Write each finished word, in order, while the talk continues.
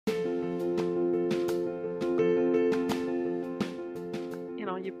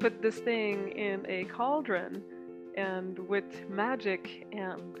You put this thing in a cauldron, and with magic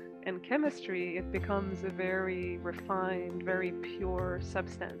and chemistry, it becomes a very refined, very pure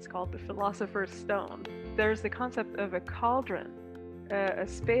substance called the Philosopher's Stone. There's the concept of a cauldron, a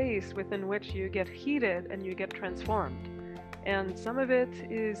space within which you get heated and you get transformed. And some of it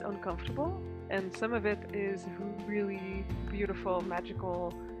is uncomfortable, and some of it is really beautiful,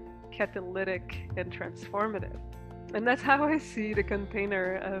 magical, catalytic, and transformative. And that's how I see the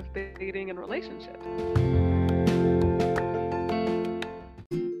container of dating and relationships.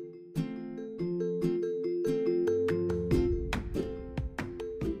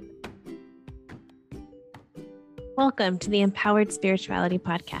 Welcome to the Empowered Spirituality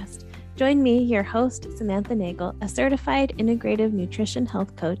Podcast. Join me, your host, Samantha Nagel, a certified integrative nutrition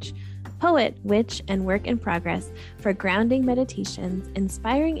health coach, poet, witch, and work in progress for grounding meditations,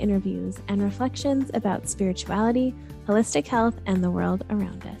 inspiring interviews, and reflections about spirituality, holistic health, and the world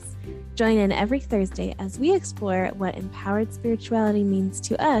around us. Join in every Thursday as we explore what empowered spirituality means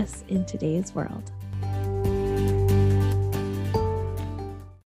to us in today's world.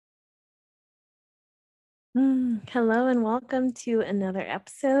 Hello and welcome to another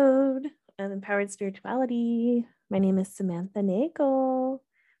episode of Empowered Spirituality. My name is Samantha Nagel.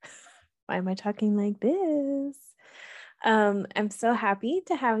 Why am I talking like this? I'm so happy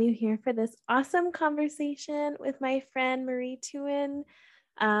to have you here for this awesome conversation with my friend Marie Thouin,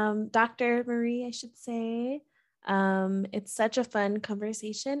 Dr. Marie, I should say. It's such a fun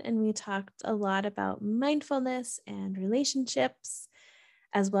conversation, and we talked a lot about mindfulness and relationships,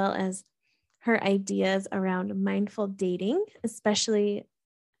 as well as her ideas around mindful dating, especially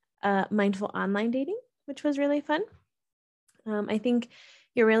mindful online dating, which was really fun. I think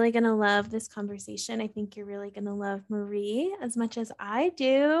you're really going to love this conversation. I think you're really going to love Marie as much as I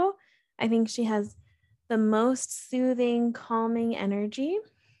do. I think she has the most soothing, calming energy.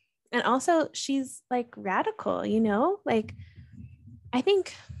 And also she's like radical, like I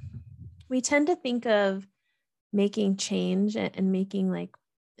think we tend to think of making change and making like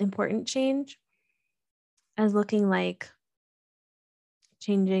important change as looking like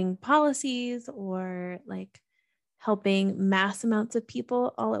changing policies or like helping mass amounts of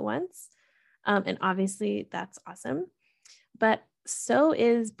people all at once. And obviously that's awesome, but so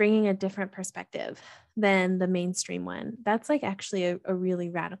is bringing a different perspective than the mainstream one. That's like actually a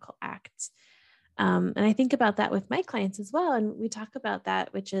really radical act. And I think about that with my clients as well. And we talk about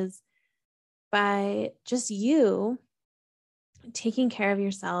that, which is by just you taking care of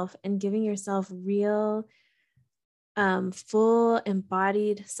yourself and giving yourself real, full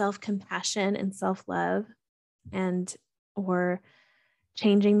embodied self-compassion and self-love, and or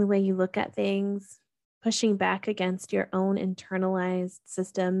changing the way you look at things, pushing back against your own internalized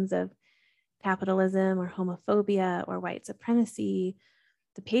systems of capitalism or homophobia or white supremacy,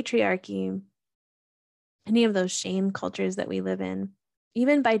 the patriarchy, any of those shame cultures that we live in.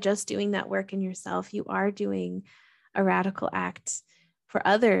 Even by just doing that work in yourself, you are doing a radical act for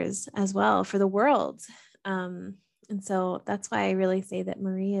others as well, for the world. And so that's why I really say that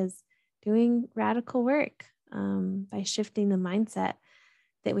Marie is doing radical work by shifting the mindset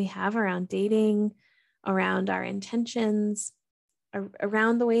that we have around dating, around our intentions,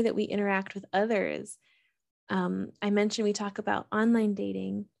 around the way that we interact with others. I mentioned we talk about online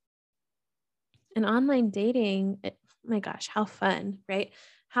dating. And online dating, oh my gosh, how fun, right?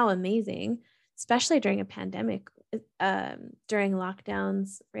 How amazing, especially during a pandemic. During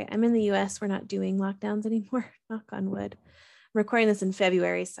lockdowns, right? I'm in the US, we're not doing lockdowns anymore, knock on wood. I'm recording this in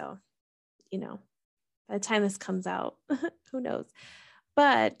February, so, by the time this comes out, who knows?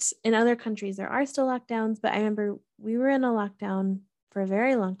 But in other countries, there are still lockdowns, but I remember we were in a lockdown for a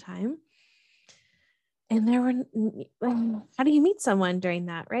very long time. And how do you meet someone during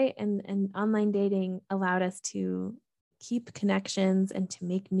that, right? And online dating allowed us to keep connections and to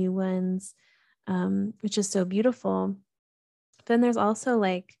make new ones, which is so beautiful. Then there's also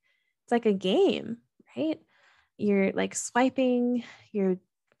it's like a game, right? You're like swiping, you're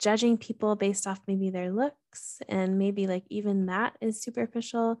judging people based off maybe their looks, and maybe like even that is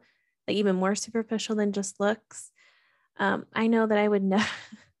superficial, like even more superficial than just looks. I know that I would never,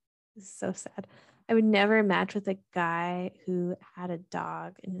 this is so sad. I would never match with a guy who had a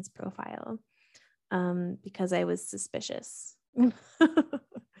dog in his profile because I was suspicious.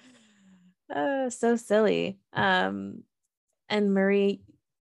 So silly. And Marie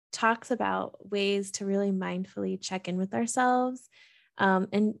talks about ways to really mindfully check in with ourselves,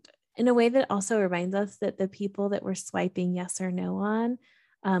 and in a way that also reminds us that the people that we're swiping yes or no on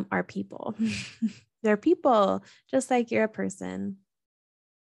are people. They're people, just like you're a person.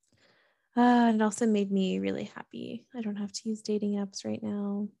 It also made me really happy. I don't have to use dating apps right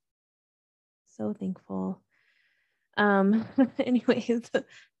now. So thankful. Anyways,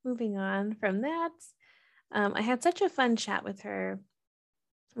 moving on from that, I had such a fun chat with her.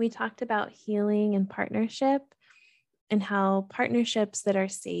 We talked about healing and partnership and how partnerships that are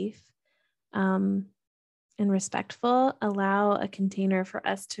safe and respectful allow a container for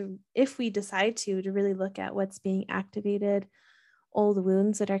us to, if we decide to really look at what's being activated, old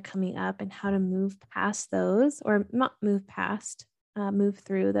wounds that are coming up, and how to move past those, or not move past, move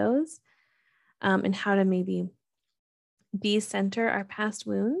through those, and how to maybe decenter our past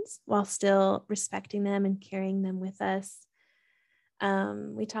wounds while still respecting them and carrying them with us.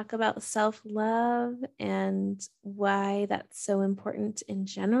 We talk about self-love and why that's so important in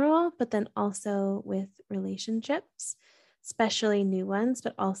general, but then also with relationships, especially new ones,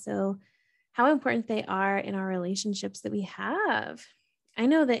 but also how important they are in our relationships that we have. I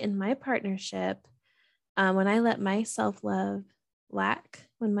know that in my partnership, when I let my self-love lack,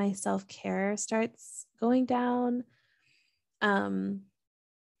 when my self-care starts going down, I'm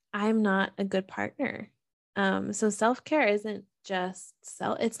not a good partner. So self-care isn't just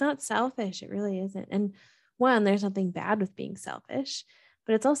it's not selfish. It really isn't. And one, there's nothing bad with being selfish,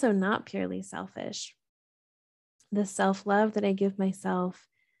 but it's also not purely selfish. The self-love that I give myself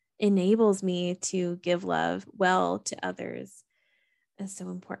enables me to give love well to others. Is so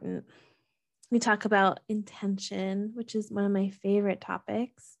important. We talk about intention, which is one of my favorite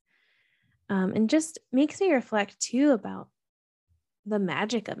topics, and just makes me reflect too about the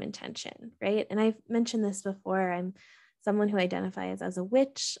magic of intention, right? And I've mentioned this before. I'm someone who identifies as a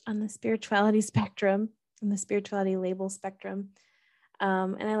witch on the spirituality spectrum, on the spirituality label spectrum.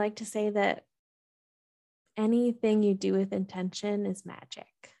 And I like to say that anything you do with intention is magic.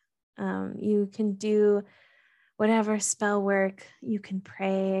 You can do whatever spell work, you can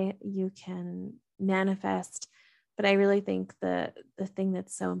pray, you can manifest. But I really think the thing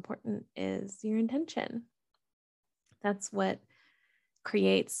that's so important is your intention. That's what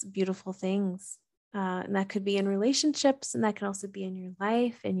creates beautiful things. And that could be in relationships, and that can also be in your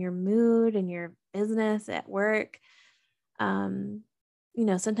life, in your mood, in your business, at work.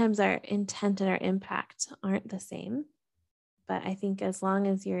 Sometimes our intent and our impact aren't the same. But I think as long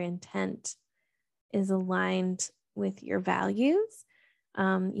as your intent is aligned with your values,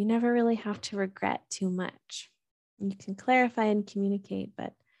 you never really have to regret too much. You can clarify and communicate,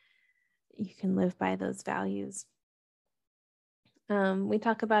 but you can live by those values. We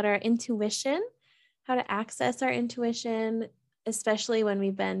talk about our intuition, how to access our intuition, especially when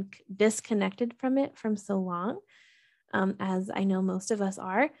we've been disconnected from it from so long. As I know most of us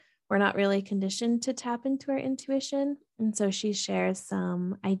are, we're not really conditioned to tap into our intuition. And so she shares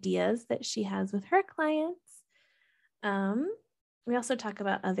some ideas that she has with her clients. We also talk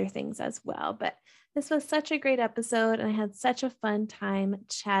about other things as well, but this was such a great episode, and I had such a fun time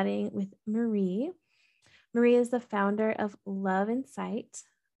chatting with Marie. Marie is the founder of Love Insight,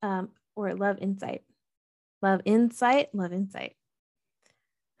 or Love Insight. Love Insight.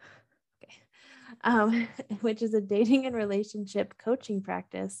 Okay. Which is a dating and relationship coaching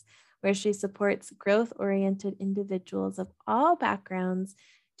practice where she supports growth-oriented individuals of all backgrounds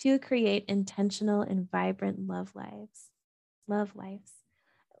to create intentional and vibrant love lives. Love lives.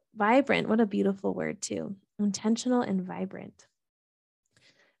 Vibrant, what a beautiful word too. Intentional and vibrant.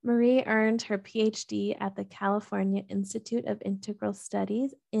 Marie earned her PhD at the California Institute of Integral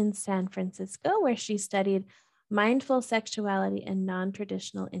Studies in San Francisco, where she studied mindful sexuality and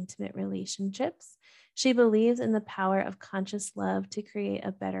non-traditional intimate relationships. She believes in the power of conscious love to create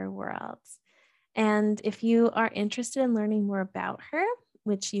a better world. And if you are interested in learning more about her,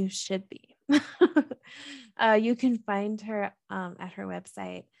 which you should be, you can find her at her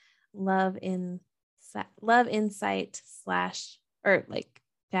website,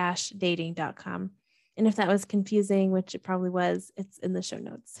 loveinsight/dating.com. And if that was confusing, which it probably was, it's in the show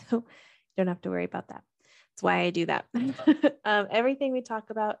notes. So you don't have to worry about that. That's why I do that. Everything we talk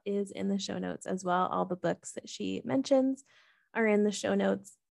about is in the show notes as well. All the books that she mentions are in the show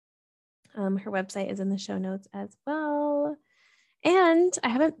notes. Her website is in the show notes as well. And I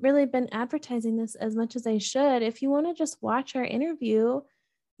haven't really been advertising this as much as I should. If you want to just watch our interview,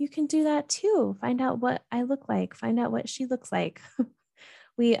 you can do that too. Find out what I look like. Find out what she looks like.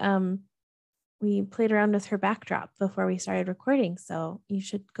 We played around with her backdrop before we started recording, so you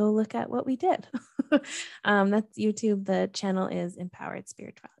should go look at what we did. That's YouTube. The channel is Empowered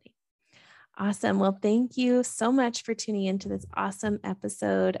Spirituality. Awesome. Well, thank you so much for tuning into this awesome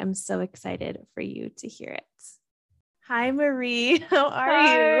episode. I'm so excited for you to hear it. Hi, Marie. How are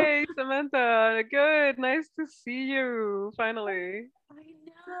you? Hi, Samantha. Good. Nice to see you finally. I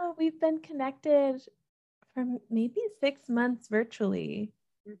know we've been connected for maybe 6 months virtually,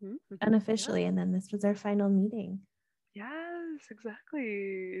 unofficially, Yeah. and then this was our final meeting. Yes,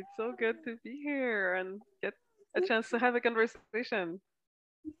 exactly. It's so good to be here and get a Me chance to too. have a conversation.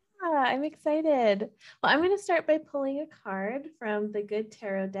 Yeah, I'm excited. Well, I'm going to start by pulling a card from the Good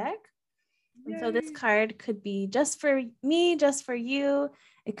Tarot deck. And so this Yay. card could be just for me, just for you.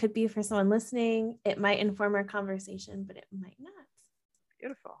 It could be for someone listening. It might inform our conversation, but it might not.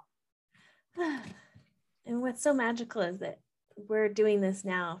 Beautiful. And what's so magical is that we're doing this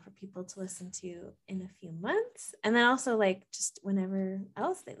now for people to listen to in a few months, and then also like just whenever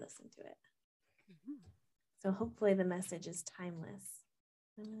else they listen to it. Mhm. So hopefully the message is timeless.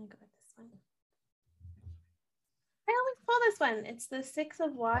 I'm going to go with this one. I always pull this one. It's the Six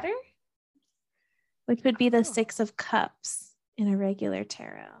of Water, which would be the Oh, Six of Cups in a regular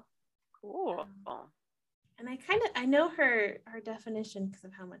tarot. cool. And I know her definition because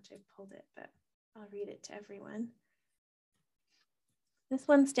of how much I pulled it, but I'll read it to everyone. This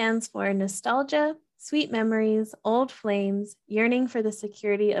one stands for nostalgia, sweet memories, old flames, yearning for the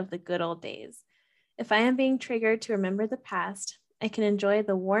security of the good old days. If I am being triggered to remember the past, I can enjoy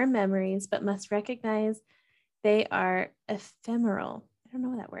the warm memories, but must recognize they are ephemeral. I don't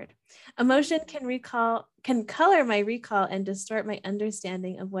know that word. Emotion can color my recall and distort my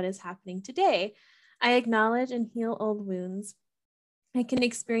understanding of what is happening today. I acknowledge and heal old wounds. I can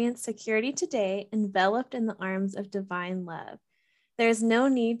experience security today, enveloped in the arms of divine love. There is no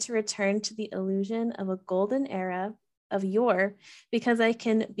need to return to the illusion of a golden era of yore because I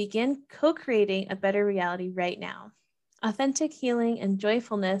can begin co creating a better reality right now. Authentic healing and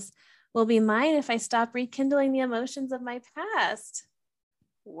joyfulness will be mine if I stop rekindling the emotions of my past.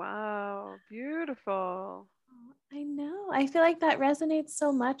 Wow. Beautiful. I know. I feel like that resonates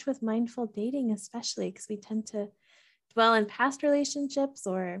so much with mindful dating, especially because we tend to dwell in past relationships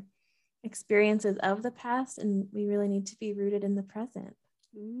or experiences of the past, and we really need to be rooted in the present.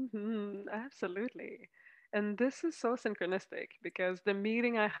 Absolutely. And this is so synchronistic because the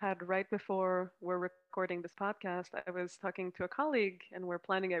meeting I had right before we're recording this podcast, I was talking to a colleague and we're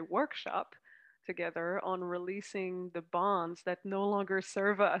planning a workshop together on releasing the bonds that no longer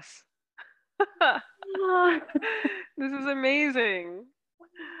serve us. Oh, This is amazing.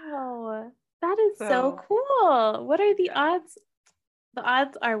 wow. That is so So, cool. What are the yeah. odds? The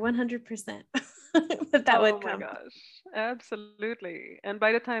odds are 100% that that Oh would my come. gosh. Absolutely. And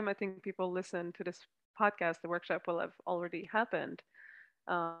by the time I think people listen to this podcast, the workshop will have already happened.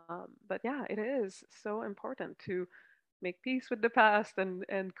 But yeah, it is so important to make peace with the past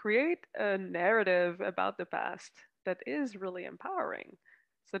and create a narrative about the past that is really empowering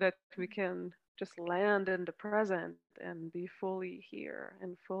so that we can just land in the present and be fully here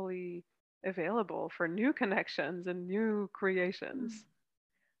and fully available for new connections and new creations.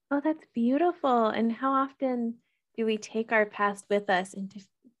 Oh, that's beautiful. And how often do we take our past with us into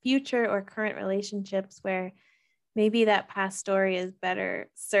future or current relationships where maybe that past story is better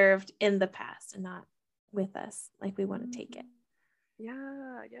served in the past and not with us like we want to take it? Mhm.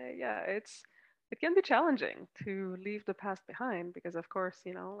 Yeah. It can be challenging to leave the past behind because of course,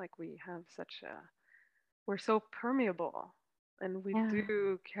 like we have such a we're so permeable and we Yeah.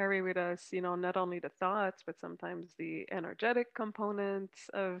 do carry with us, not only the thoughts, but sometimes the energetic components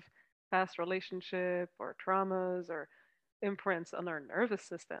of past relationship or traumas or imprints on our nervous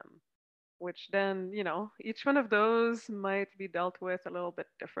system, which then, each one of those might be dealt with a little bit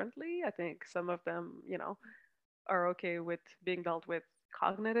differently. I think some of them, are okay with being dealt with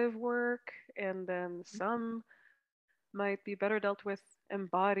cognitive work, and then some might be better dealt with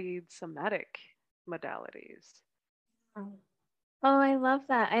embodied somatic modalities. Oh, I love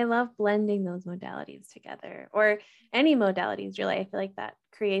that. I love blending those modalities together or any modalities, really. I feel like that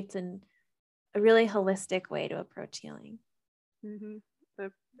creates a really holistic way to approach healing. Mm-hmm.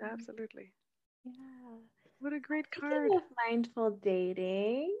 Absolutely. Yeah. What a great Speaking card. of mindful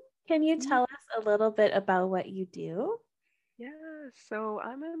dating, can you Mhm. tell us a little bit about what you do? Yeah, so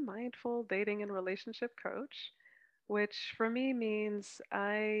I'm a mindful dating and relationship coach, which for me means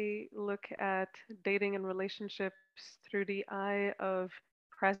I look at dating and relationships through the eye of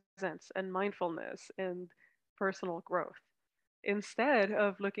presence and mindfulness and personal growth, instead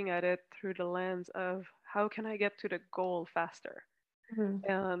of looking at it through the lens of how can I get to the goal faster. Mhm.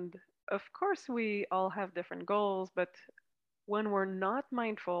 And of course, we all have different goals, but when we're not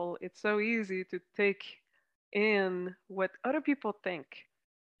mindful, it's so easy to take in what other people think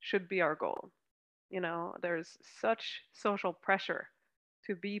should be our goal. There's such social pressure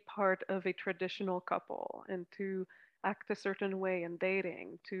to be part of a traditional couple and to act a certain way in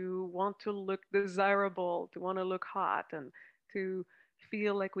dating, to want to look desirable, to want to look hot, and to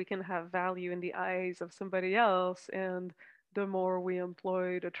feel like we can have value in the eyes of somebody else. And the more we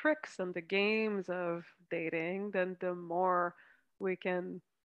employ the tricks and the games of dating, then the more we can,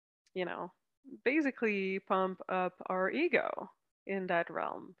 you know, basically pump up our ego in that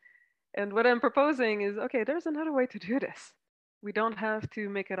realm. And what I'm proposing is okay, there's another way to do this. We don't have to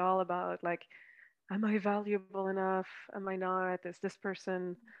make it all about like, am I valuable enough? Am I not? Is this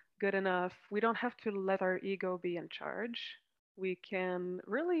person good enough? We don't have to let our ego be in charge. We can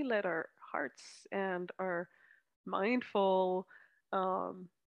really let our hearts and our mindful, um,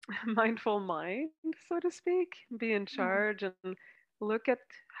 mindful mind, so to speak, be in charge and look at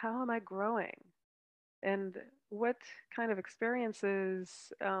how am I growing and what kind of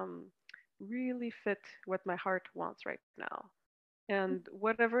experiences really fit what my heart wants right now. And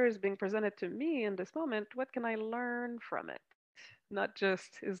whatever is being presented to me in this moment, what can I learn from it? Not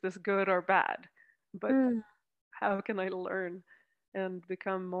just, is this good or bad, but Mm, how can I learn and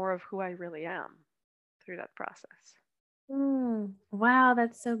become more of who I really am through that process? wow,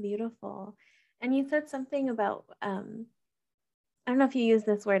 that's so beautiful. And you said something about, I don't know if you use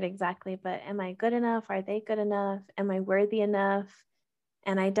this word exactly, but am I good enough? Are they good enough? Am I worthy enough?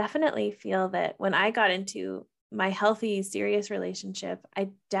 And I definitely feel that when I got into my healthy, serious relationship, I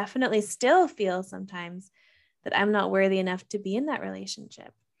definitely still feel sometimes that I'm not worthy enough to be in that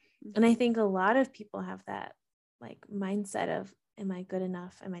relationship. And I Mm-hmm. think a lot of people have that like mindset of, am I good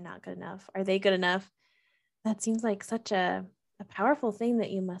enough? Am I not good enough? Are they good enough? That seems like such a powerful thing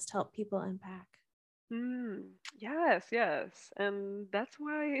that you must help people unpack. Mm, yes, yes. And that's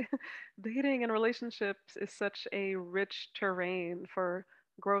why dating and relationships is such a rich terrain for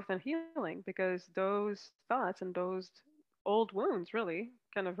growth and healing because those thoughts and those old wounds, really,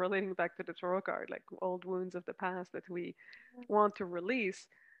 kind of relating back to the tarot card, like old wounds of the past that we want to release,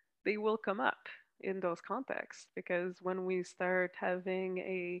 they will come up in those contexts because when we start having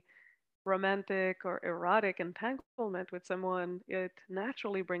a romantic or erotic entanglement with someone, it naturally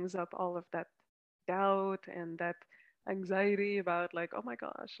brings up all of that doubt and that anxiety about, like, oh my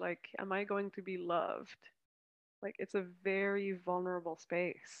gosh, like, am I going to be loved? Like, it's a very vulnerable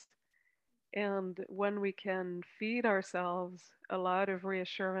space. And when we can feed ourselves a lot of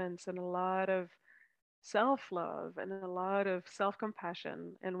reassurance and a lot of self love and a lot of self compassion,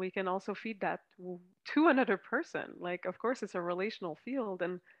 and we can also feed that to another person, like, of course, it's a relational field,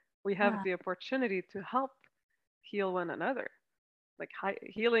 and we have Yeah. the opportunity to help heal one another. Like,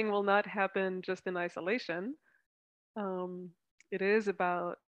 healing will not happen just in isolation. Um, it is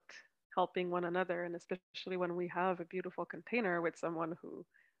about helping one another, and especially when we have a beautiful container with someone who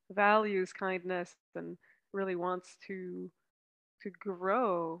values kindness and really wants to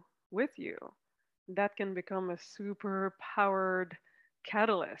grow with you, that can become a super powered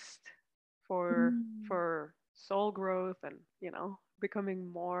catalyst Mm. for soul growth and,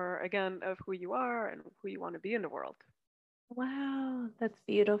 becoming more again of who you are and who you want to be in the world. Wow, that's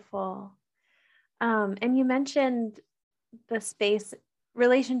beautiful. And you mentioned the space,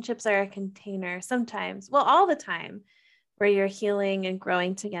 relationships are a container sometimes, well, all the time, where you're healing and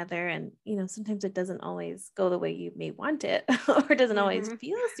growing together. And, sometimes it doesn't always go the way you may want it or doesn't always Hmm.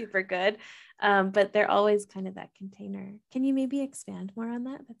 feel super good. But they're always kind of that container. Can you maybe expand more on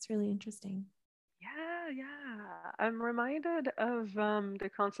that? That's really interesting. Yeah, yeah. I'm reminded of the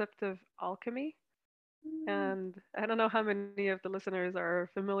concept of alchemy. Mm. And I don't know how many of the listeners are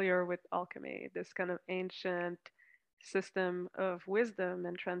familiar with alchemy, this kind of ancient system of wisdom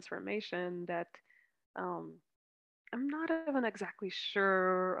and transformation that um, I'm not even exactly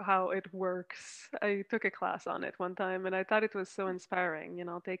sure how it works. I took a class on it one time and I thought it was so inspiring,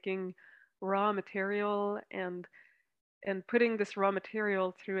 taking raw material and putting this raw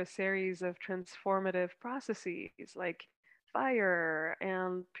material through a series of transformative processes like fire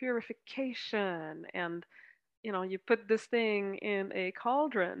and purification and you put this thing in a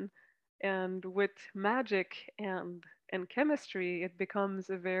cauldron, and with magic and chemistry, it becomes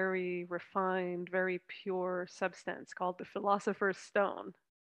a very refined, very pure substance called the philosopher's stone.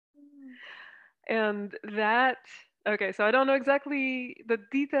 Mm. And that, okay, so I don't know exactly the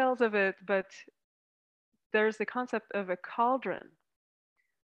details of it, but there's the concept of a cauldron,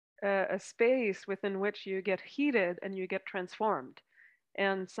 a space within which you get heated and you get transformed.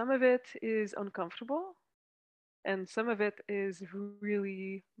 And some of it is uncomfortable, and some of it is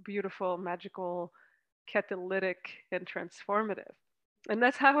really beautiful, magical, catalytic, and transformative. And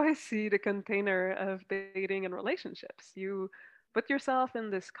that's how I see the container of dating and relationships. You put yourself in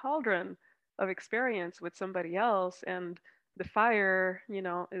this cauldron of experience with somebody else, and the fire,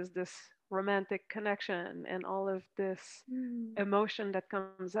 is this romantic connection and all of this Mm. emotion that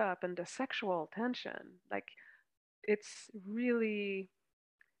comes up and the sexual tension. Like, it's really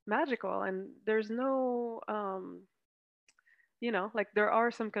magical. And there's no, like there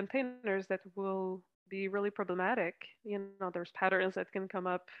are some containers that will be really problematic. There's patterns that can come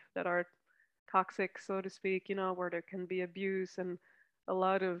up that are toxic, so to speak, where there can be abuse and a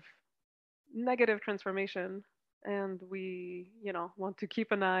lot of negative transformation. And we, want to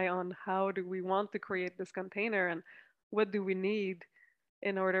keep an eye on how do we want to create this container and what do we need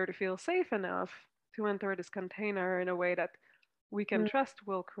in order to feel safe enough to enter this container in a way that we can Mm. trust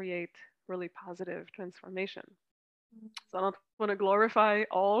will create really positive transformation. So I don't want to glorify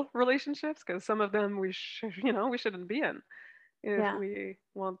all relationships because some of them we shouldn't be in if Yeah. we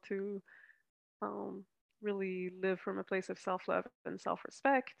want to um, really live from a place of self-love and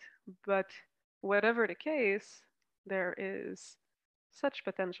self-respect. But whatever the case, there is such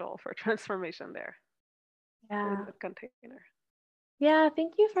potential for transformation there in Yeah. that container. Yeah,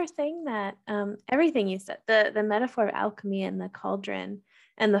 thank you for saying that. Everything you said, the metaphor of alchemy and the cauldron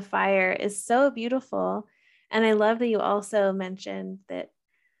and the fire is so beautiful. And I love that you also mentioned that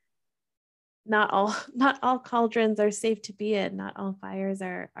not all not all cauldrons are safe to be in, not all fires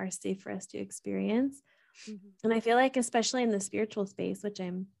are safe for us to experience. Mm-hmm. And I feel like especially in the spiritual space, which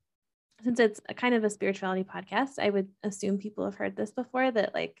I'm since it's a kind of a spirituality podcast, I would assume people have heard this before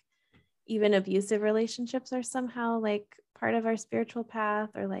that like even abusive relationships are somehow like part of our spiritual path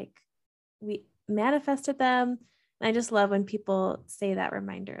or like we manifested them. And I just love when people say that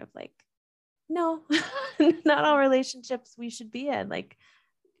reminder of like, no, not all relationships we should be in. Like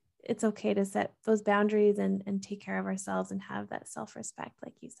it's okay to set those boundaries and take care of ourselves and have that self-respect,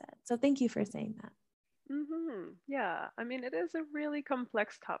 like you said. So thank you for saying that. Yeah, I mean, it is a really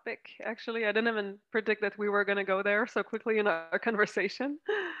complex topic. Actually, I didn't even predict that we were going to go there so quickly in our conversation.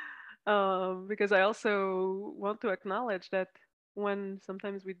 Because I also want to acknowledge that when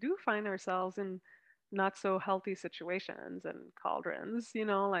sometimes we do find ourselves in not so healthy situations and cauldrons,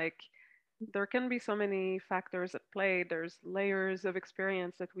 like there can be so many factors at play. There's layers of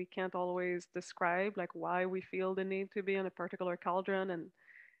experience that we can't always describe, like why we feel the need to be in a particular cauldron. And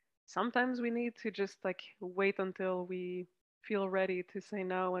sometimes we need to just like wait until we feel ready to say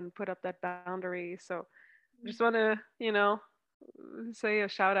no and put up that boundary. So I just want to, say a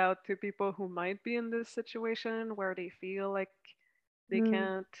shout out to people who might be in this situation where they feel like they Mm,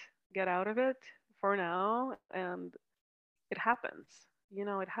 can't get out of it for now. And it happens.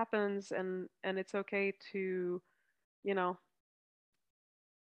 It happens, and it's okay to, you know,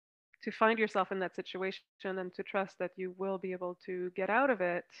 to find yourself in that situation and to trust that you will be able to get out of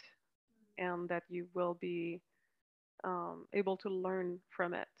it and that you will be able to learn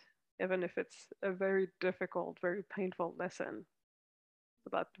from it, even if it's a very difficult, very painful lesson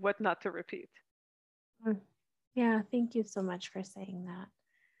about what not to repeat. mm. Yeah, thank you so much for saying that.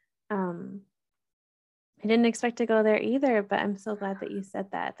 I didn't expect to go there either, but I'm so glad that you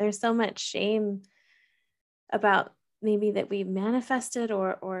said that. There's so much shame about maybe that we manifested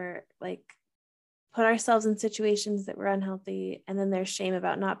or like put ourselves in situations that were unhealthy. And then there's shame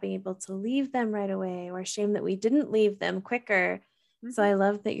about not being able to leave them right away or shame that we didn't leave them quicker. So Mm-hmm. I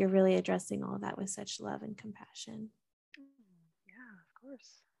love that you're really addressing all of that with such love and compassion. Yeah, of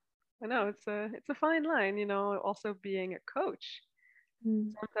course. I know it's a fine line, also being a coach.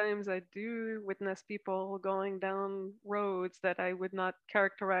 Mm, Sometimes I do witness people going down roads that I would not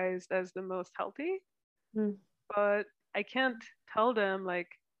characterize as the most healthy, mm, but I can't tell them like,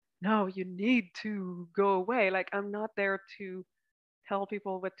 no, you need to go away. Like I'm not there to tell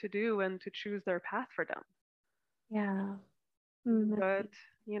people what to do and to choose their path for them. yeah. That's But,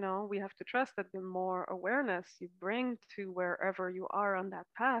 beautiful. we have to trust that the more awareness you bring to wherever you are on that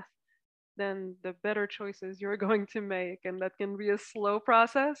path, then the better choices you're going to make. And that can be a slow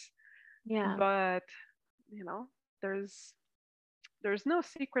process, Yeah. but, you know, there's there's no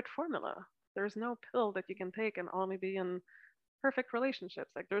secret formula. There's no pill that you can take and only be in perfect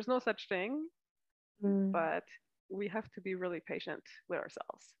relationships. Like there's no such thing, Mm, but we have to be really patient with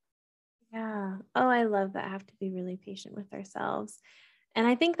ourselves. yeah. Oh, I love that. I have to be really patient with ourselves. And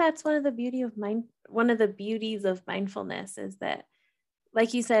I think that's one of the beauties of mindfulness is that,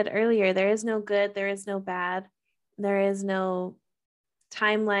 like you said earlier, there is no good, there is no bad, there is no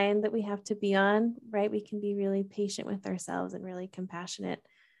timeline that we have to be on, right? We can be really patient with ourselves and really compassionate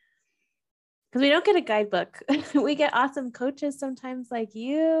because we don't get a guidebook. We get awesome coaches sometimes like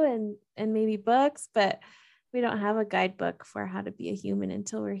you and maybe books, but we don't have a guidebook for how to be a human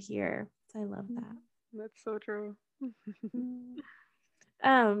until we're here. So I love that. That's so true. Mm.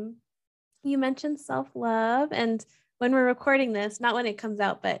 Um, you mentioned self-love and when we're recording this, not when it comes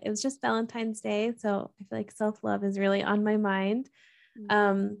out, but it was just Valentine's Day. So I feel like self-love is really on my mind. Mm-hmm.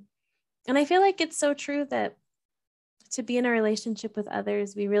 Um, and I feel like it's so true that to be in a relationship with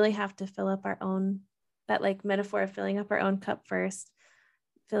others, we really have to fill up our own, that like metaphor of filling up our own cup first,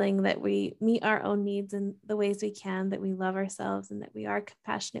 feeling that we meet our own needs in the ways we can, that we love ourselves and that we are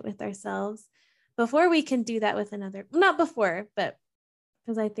compassionate with ourselves before we can do that with another. Not before, but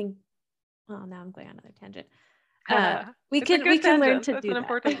because I think, well, now I'm going on another tangent. We It's a we good can learn tangent. to It's do an that.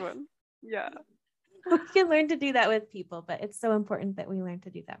 important one. Yeah. We can learn to do that with people, but it's so important that we learn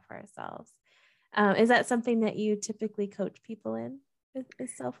to do that for ourselves. Is that something that you typically coach people in?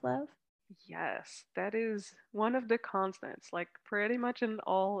 Is self-love? Yes, that is one of the constants. Like pretty much in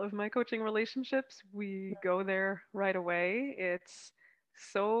all of my coaching relationships, we go there right away. It's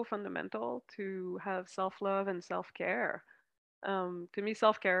so fundamental to have self-love and self-care. To me,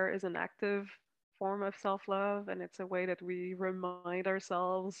 self-care is an active form of self-love, and it's a way that we remind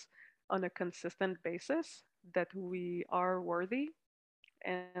ourselves on a consistent basis that we are worthy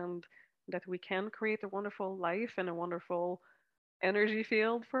and that we can create a wonderful life and a wonderful energy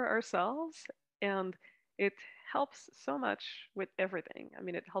field for ourselves. And it helps so much with everything. I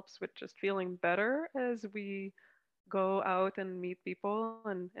mean, it helps with just feeling better as we go out and meet people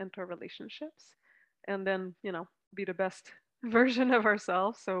and enter relationships. And then, be the best version of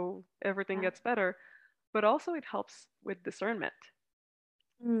ourselves so everything Yeah. gets better. But also, it helps with discernment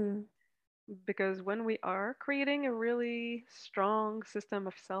Mm. because when we are creating a really strong system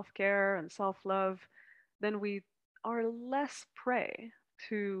of self care and self love, then we are less prey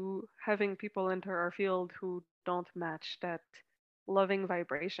to having people enter our field who don't match that loving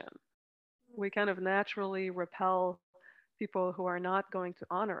vibration. We kind of naturally repel people who are not going to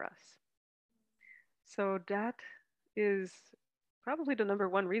honor us. So that is probably the number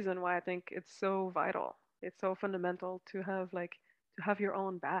one reason why I think it's so vital. It's so fundamental to have your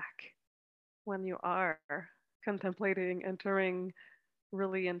own back when you are contemplating entering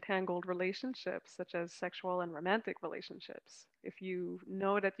really entangled relationships, such as sexual and romantic relationships. If you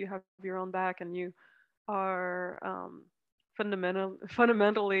know that you have your own back and you are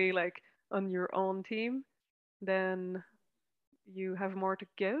fundamentally like on your own team, then you have more to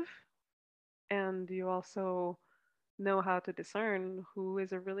give, and you also know how to discern who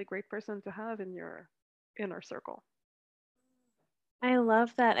is a really great person to have in your inner circle. I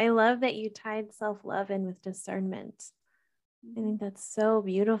love that. I love that you tied self-love in with discernment. I Mhm. think that's so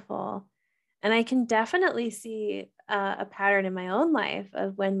beautiful. And I can definitely see a pattern in my own life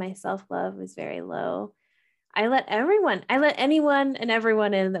of when my self-love was very low. I let anyone and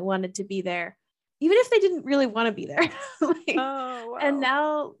everyone in that wanted to be there, even if they didn't really want to be there. Like, Oh, and wow.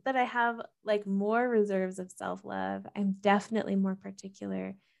 now that I have like more reserves of self-love, I'm definitely more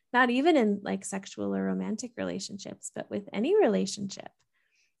particular, not even in like sexual or romantic relationships, but with any relationship.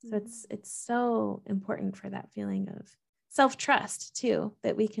 So Mhm. it's so important for that feeling of self-trust too,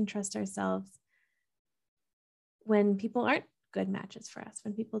 that we can trust ourselves when people aren't good matches for us,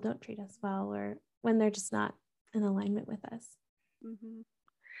 when people don't treat us well, or when they're just not in alignment with us. Mhm.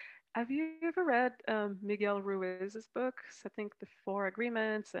 Have you ever read Miguel Ruiz's books? I think The Four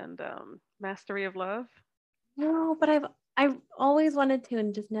Agreements and Mastery of Love. No, but I've always wanted to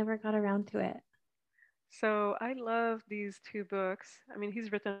and just never got around to it. So I love these two books. I mean,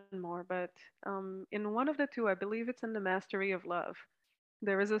 he's written more, but in one of the two, I believe it's in The Mastery of Love,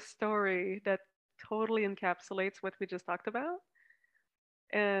 there is a story that totally encapsulates what we just talked about.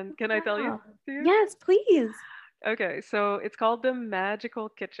 And can I tell you Wow. to you? Yes, please. Okay, so it's called The Magical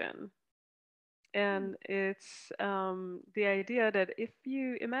Kitchen. And it's the idea that if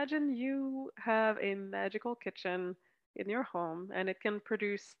you imagine you have a magical kitchen in your home and it can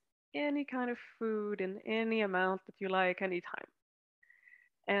produce any kind of food in any amount that you like anytime.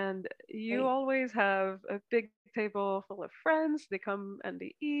 And you Great. always have a big table full of friends. They come and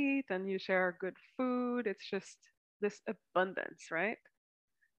they eat and you share good food. It's just this abundance, right?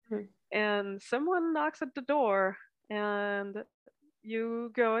 Mhm. And someone knocks at the door and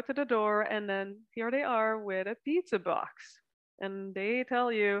you go to the door and then here they are with a pizza box and they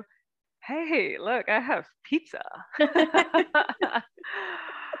tell you, hey, look, I have pizza.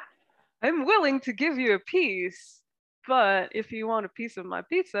 I'm willing to give you a piece, but if you want a piece of my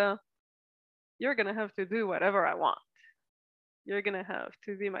pizza, you're going to have to do whatever I want. You're going to have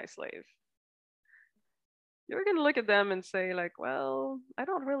to be my slave. You're going to look at them and say, like, well, I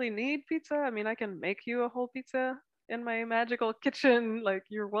don't really need pizza. I mean, I can make you a whole pizza in my magical kitchen. Like,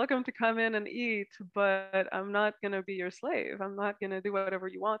 you're welcome to come in and eat, but I'm not going to be your slave. I'm not going to do whatever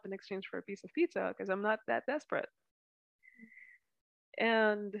you want in exchange for a piece of pizza because I'm not that desperate.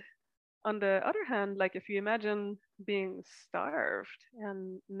 And On the other hand, like if you imagine being starved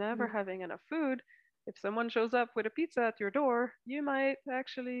and never Mm. having enough food, if someone shows up with a pizza at your door, you might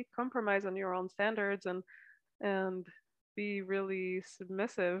actually compromise on your own standards and be really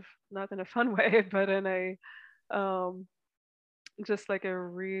submissive, not in a fun way, but in a um, just like a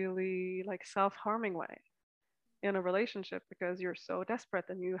really like self-harming way in a relationship because you're so desperate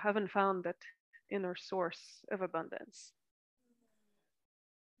and you haven't found that inner source of abundance.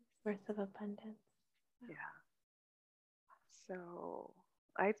 Source of abundance. Yeah. So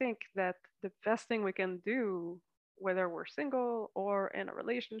I think that the best thing we can do, whether we're single or in a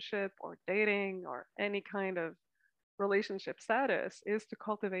relationship or dating or any kind of relationship status, is to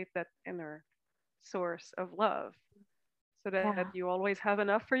cultivate that inner source of love so that Yeah. you always have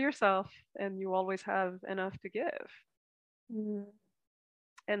enough for yourself and you always have enough to give. Mm.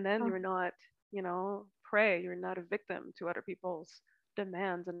 And then Oh, you're not, prey, you're not a victim to other people's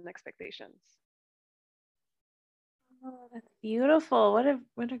demands and expectations. oh, that's beautiful.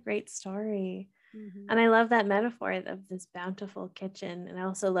 What a great story. And Hmm. I love that metaphor of this bountiful kitchen. And I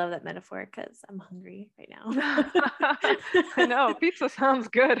also love that metaphor because I'm hungry right now. I know, pizza sounds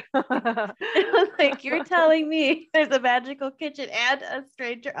good. It was like you're telling me there's a magical kitchen and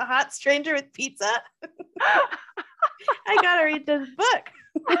a hot stranger with pizza. I gotta read this book.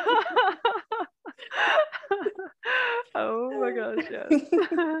 Oh my gosh, yes.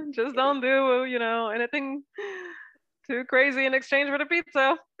 Just don't do, anything too crazy in exchange for the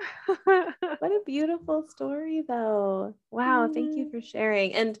pizza. What a beautiful story, though. Wow, thank you for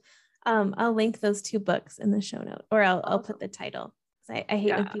sharing. And I'll link those two books in the show note, or I'll put Awesome. the title. 'Cause I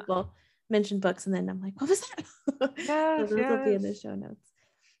hate when Yeah. people mention books and then I'm like, what was that? So Yes, those will be in the yes. show notes.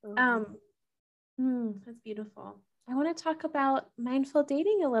 Mhm. Um, that's beautiful. I want to talk about mindful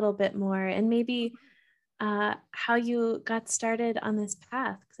dating a little bit more and maybe how you got started on this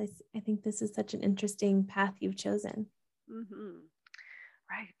path, because I think this is such an interesting path you've chosen. Mhm.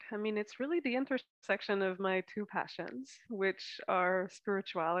 Right. I mean, it's really the intersection of my two passions, which are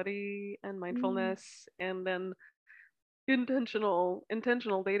spirituality and Mm. mindfulness, and then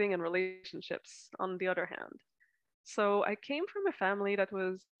intentional dating and relationships on the other hand. So I came from a family that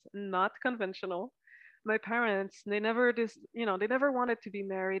was not conventional. My parents, they never wanted to be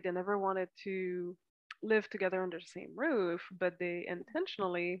married, they never wanted to live together under the same roof, but they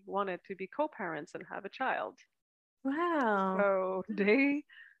intentionally wanted to be co-parents and have a child. Wow. So they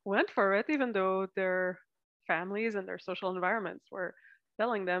went for it, even though their families and their social environments were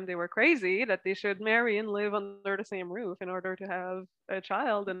telling them they were crazy, that they should marry and live under the same roof in order to have a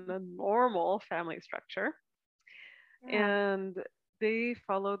child in a normal family structure. Yeah. And they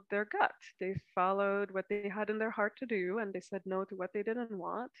followed their gut. They followed what they had in their heart to do, and they said no to what they didn't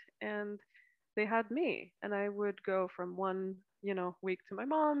want. And they had me, and I would go from one, week to my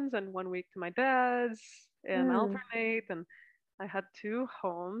mom's and one week to my dad's and Mm. alternate. And I had two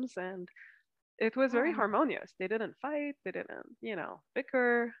homes, and it was very Wow. harmonious. They didn't fight, they didn't,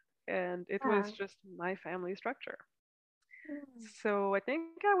 bicker, and it Yeah. was just my family structure. Mm. So I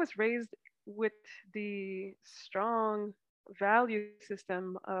think I was raised with the strong value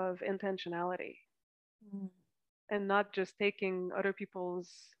system of intentionality Mm. and not just taking other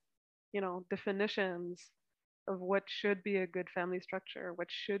people's, definitions of what should be a good family structure, what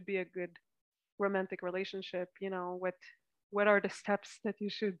should be a good romantic relationship, what are the steps that you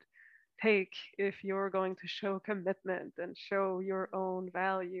should take if you're going to show commitment and show your own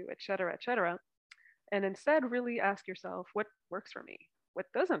value, et cetera, et cetera. And instead, really ask yourself what works for me,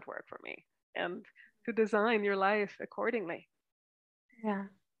 what doesn't work for me, and to design your life accordingly. Yeah.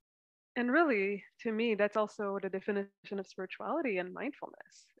 And really, to me, that's also the definition of spirituality and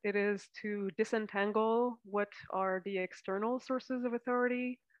mindfulness. It is to disentangle what are the external sources of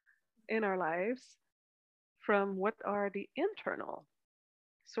authority in our lives from what are the internal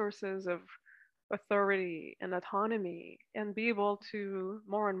sources of authority and autonomy, and be able to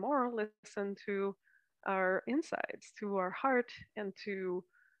more and more listen to our insides, to our heart, and to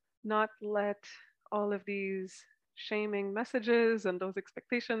not let all of these shaming messages and those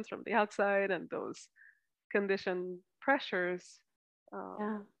expectations from the outside and those conditioned pressures um,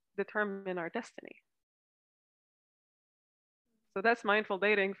 Yeah. determine our destiny. So that's mindful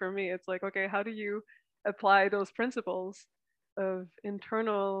dating for me. It's like, okay, how do you apply those principles of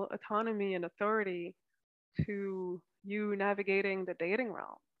internal autonomy and authority to you navigating the dating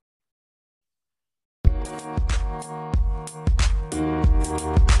realm?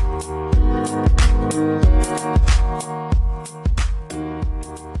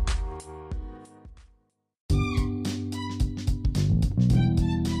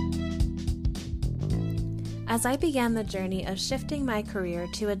 As As I began the journey of shifting my career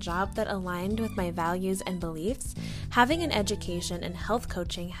to a job that aligned with my values and beliefs, having an education in health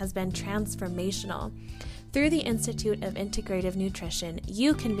coaching has been transformational. Through the Institute of Integrative Nutrition,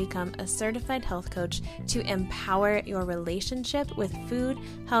 you can become a certified health coach to empower your relationship with food,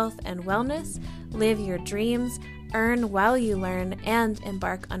 health, and wellness, live your dreams, earn while you learn, and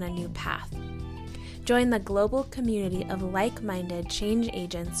embark on a new path. Join the global community of like-minded change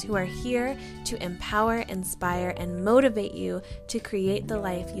agents who are here to empower, inspire, and motivate you to create the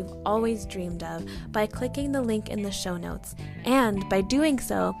life you've always dreamed of by clicking the link in the show notes. And by doing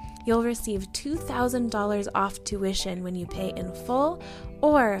so, you'll receive $2,000 off tuition when you pay in full,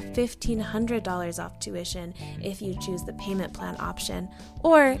 or $1,500 off tuition if you choose the payment plan option,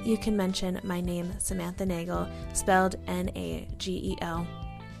 or you can mention my name, Samantha Nagel, spelled Nagel.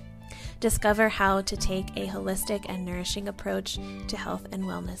 Discover how to take a holistic and nourishing approach to health and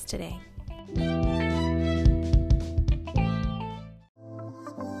wellness today.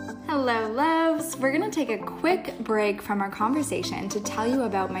 Hello, loves. We're going to take a quick break from our conversation to tell you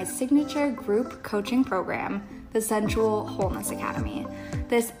about my signature group coaching program, the Sensual Wholeness Academy.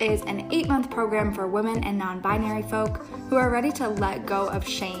 This is an 8-month program for women and non-binary folk who are ready to let go of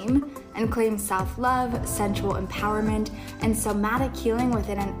shame and claim self-love, sensual empowerment, and somatic healing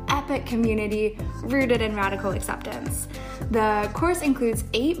within an epic community rooted in radical acceptance. The course includes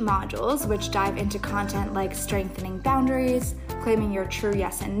 8 modules which dive into content like strengthening boundaries, claiming your true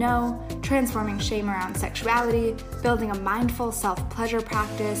yes and no, transforming shame around sexuality, building a mindful self-pleasure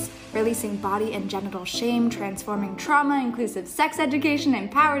practice, releasing body and genital shame, transforming trauma, inclusive sex education,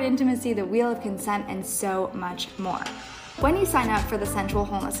 empowered intimacy, the wheel of consent, and so much more. When you sign up for the Sensual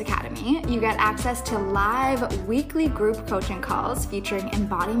Wholeness Academy, you get access to live weekly group coaching calls featuring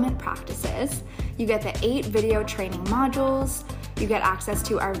embodiment practices. You get the 8 video training modules. You get access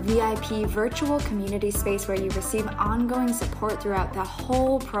to our VIP virtual community space where you receive ongoing support throughout the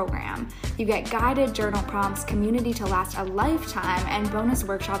whole program. You get guided journal prompts, community to last a lifetime, and bonus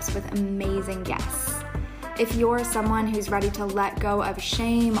workshops with amazing guests. If you're someone who's ready to let go of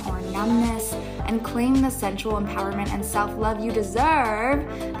shame or numbness and claim the sensual empowerment and self-love you deserve,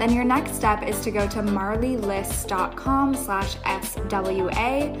 then your next step is to go to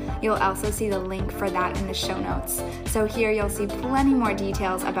marleyliss.com/SWA. You'll also see the link for that in the show notes. So here you'll see plenty more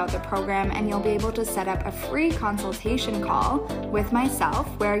details about the program, and you'll be able to set up a free consultation call with myself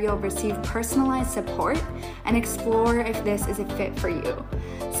where you'll receive personalized support and explore if this is a fit for you.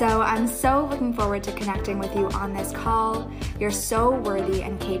 So I'm so looking forward to connecting with you on this call. You're so worthy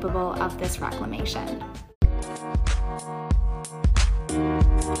and capable of this reclamation.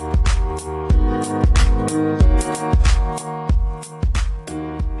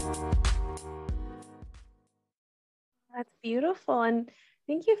 That's beautiful. And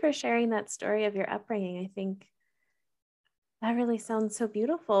thank you for sharing that story of your upbringing. I think that really sounds so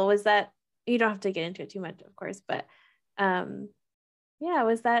beautiful. Was that, you don't have to get into it too much, of course, but yeah,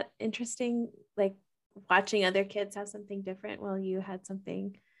 was that interesting, like watching other kids have something different while you had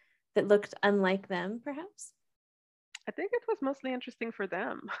something that looked unlike them, perhaps? I think it was mostly interesting for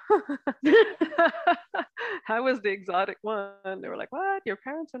them. I was the exotic one. They were like, "What? Your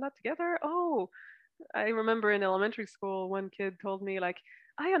parents are not together?" Oh, I remember in elementary school, one kid told me, like,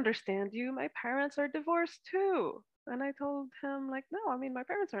 "I understand you. My parents are divorced too." And I told him, like, "No, I mean, my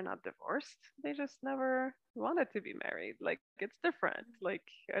parents are not divorced. They just never wanted to be married. Like, it's different. Like,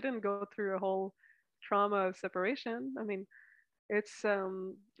 I didn't go through a whole trauma of separation. I mean, it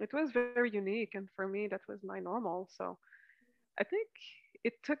was very unique, and for me, that was my normal. So I think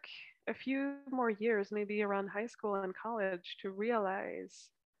it took a few more years, maybe around high school and college, to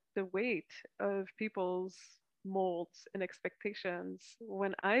realize the weight of people's molds and expectations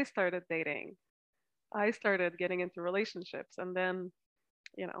when I started dating. I started getting into relationships, and then,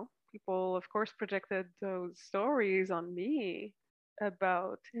 people, of course, projected those stories on me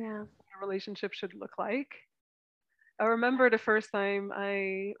about Yeah. what a relationship should look like. I remember the first time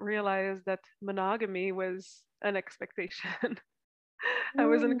I realized that monogamy was an expectation. I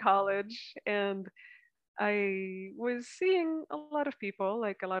was in college and I was seeing a lot of people,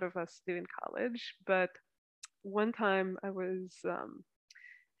 like a lot of us do in college. But one time I was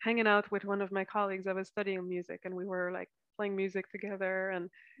hanging out with one of my colleagues. I was studying music and we were like playing music together. And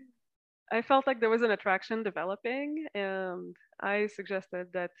I felt like there was an attraction developing. And I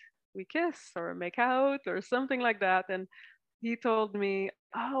suggested that we kiss or make out or something like that. And he told me,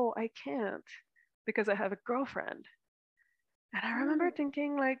 "Oh, I can't because I have a girlfriend." And I remember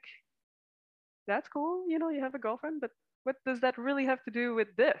thinking, like, that's cool, you have a girlfriend, but what does that really have to do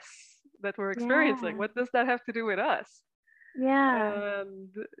with this that we're experiencing? Yeah. What does that have to do with us? Yeah.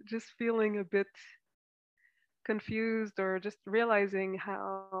 And just feeling a bit confused or just realizing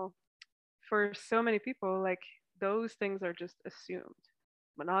how for so many people, like those things are just assumed.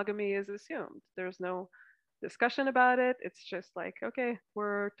 Monogamy is assumed. There's no discussion about it. It's just like, okay,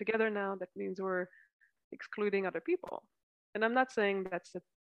 we're together now. That means we're excluding other people. And I'm not saying that's a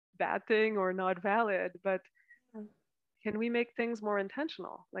bad thing or not valid, but Mm. can we make things more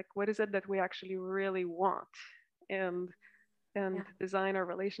intentional? Like, what is it that we actually really want? And Yeah. design our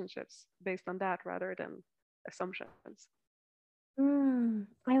relationships based on that rather than assumptions.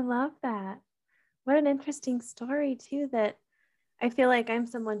 I love that. What an interesting story, too, that I feel like I'm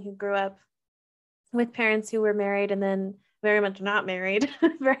someone who grew up with parents who were married and then very much not married.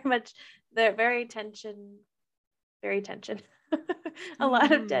 Very much, they're very tension, a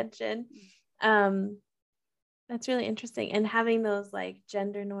lot of Mm-hmm. tension. Um, that's really interesting. And having those like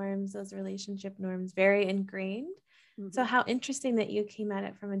gender norms, those relationship norms very ingrained. So, Mm-hmm. how interesting that you came at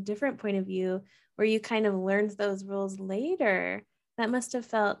it from a different point of view where you kind of learned those rules later. That must have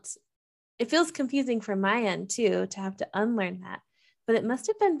felt, it feels confusing from my end too, to have to unlearn that. But it must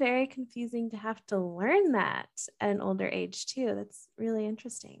have been very confusing to have to learn that at an older age too. That's really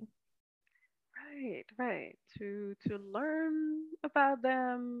interesting. Right, right. To learn about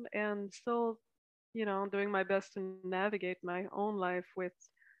them and still, doing my best to navigate my own life with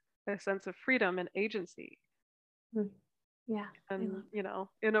a sense of freedom and agency. Mm. Yeah, I And, love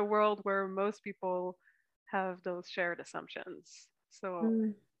that. in a world where most people have those shared assumptions. So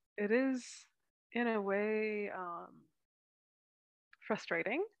Mm, it is, in a way,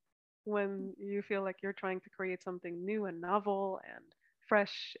 frustrating when you feel like you're trying to create something new and novel and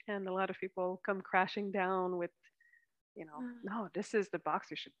fresh, and a lot of people come crashing down with, no, this is the box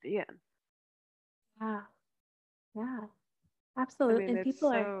you should be in. yeah, yeah, I absolutely. mean, And it's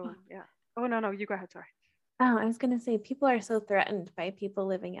people are, so, yeah. Oh, no, no, you go ahead. Sorry. I was going to say, people are so threatened by people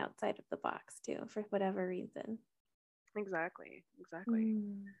living outside of the box too, for whatever reason. Exactly, exactly.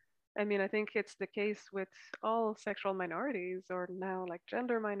 Mm, I mean, I think it's the case with all sexual minorities or now like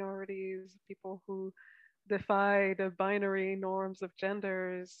gender minorities, people who defy the binary norms of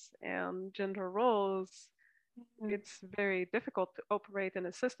genders and gender roles. mm, It's very difficult to operate in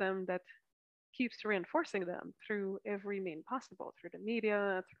a system that keeps reinforcing them through every mean possible, through the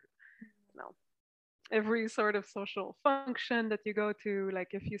media, through, you know, every sort of social function that you go to. Like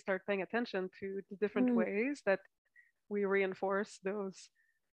if you start paying attention to the different mm, ways that we reinforce those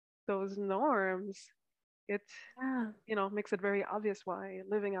norms, it yeah. makes it very obvious why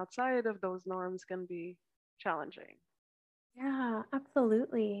living outside of those norms can be challenging. Yeah,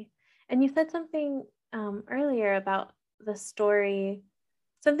 absolutely. And you said something earlier about the story,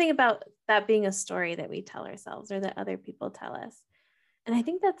 something about that being a story that we tell ourselves or that other people tell us. And I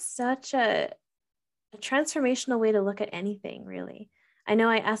think that's such a transformational way to look at anything, really. I know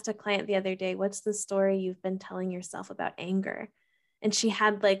I asked a client the other day, what's the story you've been telling yourself about anger? And she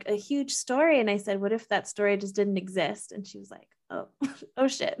had like a huge story. And I said, what if that story just didn't exist? And she was like, oh, oh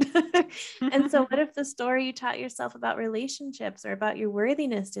shit. And so, what if the story you taught yourself about relationships or about your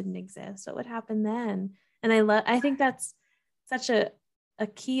worthiness didn't exist? What would happen then? And I think that's such a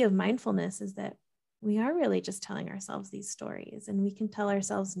key of mindfulness is that we are really just telling ourselves these stories and we can tell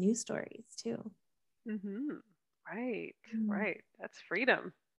ourselves new stories too. Hmm. Right, Mm. right. That's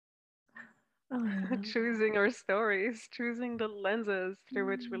freedom. Oh, I love that. Choosing our stories, choosing the lenses through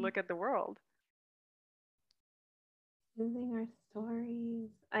which we Mm. look at the world. Choosing our stories.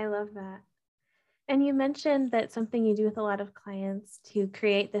 I love that. And you mentioned that something you do with a lot of clients to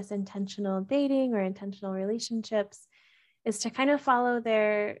create this intentional dating or intentional relationships is to kind of follow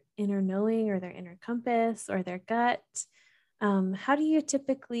their inner knowing or their inner compass or their gut. How do you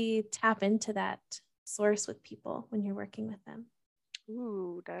typically tap into that source with people when you're working with them?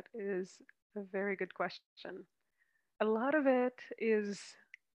 Ooh, that is a very good question. A lot of it is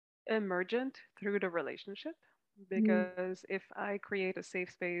emergent through the relationship Mm. because if I create a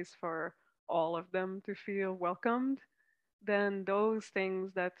safe space for all of them to feel welcomed, then those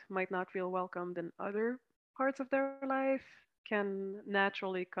things that might not feel welcomed in other parts of their life can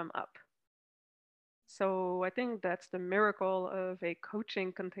naturally come up. So I think that's the miracle of a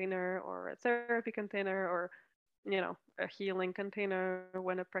coaching container or a therapy container or, a healing container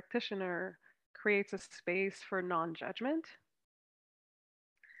when a practitioner creates a space for non-judgment.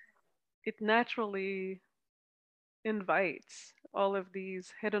 It naturally invites all of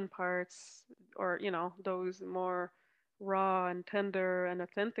these hidden parts or, those more raw and tender and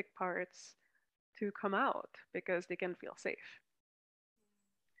authentic parts to come out because they can feel safe.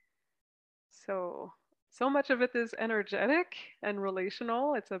 So, so much of it is energetic and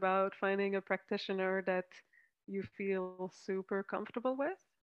relational. It's about finding a practitioner that you feel super comfortable with.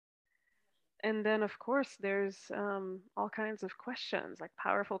 And then, of course, there's all kinds of questions, like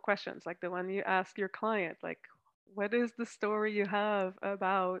powerful questions, like the one you ask your client, like, what is the story you have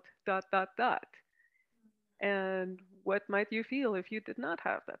about dot, dot, dot? And what might you feel if you did not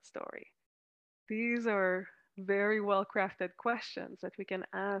have that story? These are very well crafted questions that we can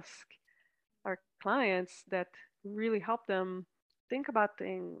ask our clients that really help them think about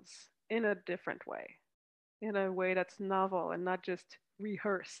things in a different way, in a way that's novel and not just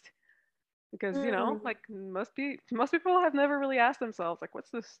rehearsed. Because Mm. like most people have never really asked themselves like,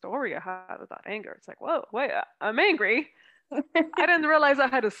 what's the story I have about anger? It's like, whoa, wait, I'm angry. I didn't realize I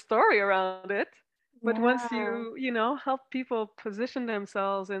had a story around it. But once Yeah. help people position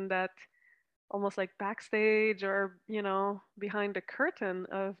themselves in that almost like backstage or behind the curtain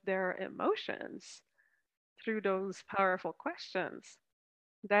of their emotions through those powerful questions,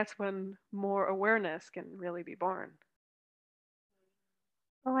 that's when more awareness can really be born.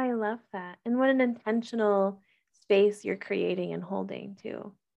 Oh, I love that. And what an intentional space you're creating and holding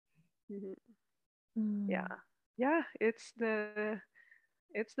too. Hmm. Yeah, Mm. yeah, it's the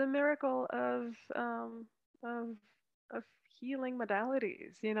miracle of of healing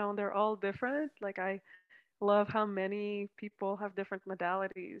modalities. They're all different. Like, I love how many people have different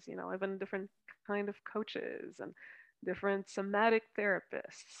modalities, even different kind of coaches and different somatic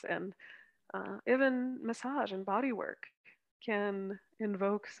therapists, and even massage and body work can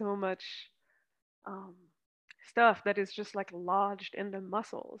invoke so much um, stuff that is just like lodged in the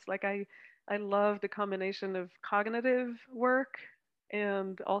muscles. Like, I love the combination of cognitive work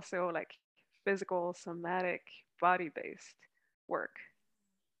and also like physical, somatic, body-based work.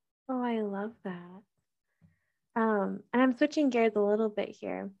 Oh, I love that. And I'm switching gears a little bit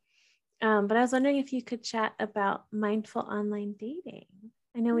here. But I was wondering if you could chat about mindful online dating.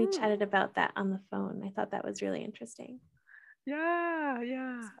 I know we Hmm. chatted about that on the phone. I thought that was really interesting. Yeah,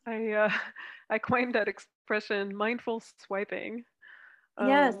 yeah. I coined that expression, mindful swiping. Um,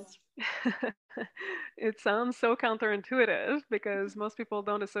 Yes. it sounds so counterintuitive because most people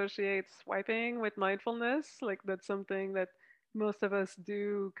don't associate swiping with mindfulness. Like, that's something that most of us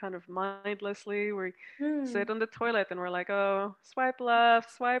do kind of mindlessly. We sit Mm. on the toilet and we're like, oh, swipe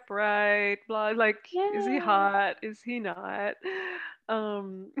left, swipe right, blah. Like, is he Yeah. hot? Is he not?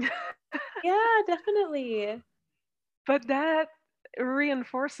 Um, Yeah, definitely. but that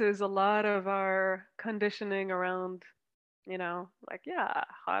reinforces a lot of our conditioning around like, yeah,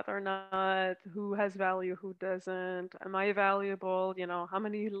 hot or not, who has value, who doesn't, am I valuable, how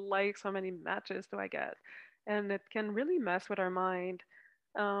many likes, how many matches do I get? And it can really mess with our mind.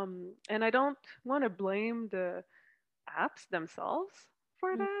 And I don't want to blame the apps themselves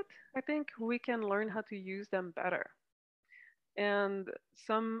for Mm. that. I think we can learn how to use them better. And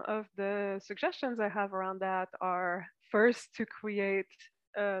some of the suggestions I have around that are first to create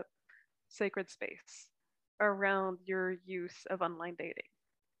a sacred space around your use of online dating.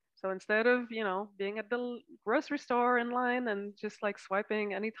 So instead of, being at the grocery store in line and just like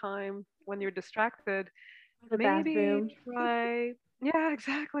swiping anytime when you're distracted, The maybe bathroom. try, yeah,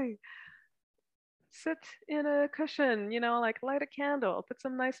 exactly. Sit in a cushion, like light a candle, put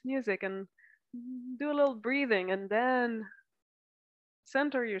some nice music, and do a little breathing, and then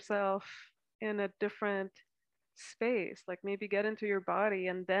center yourself in a different space. Like, maybe get into your body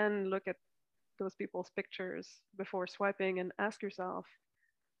and then look at those people's pictures before swiping and ask yourself,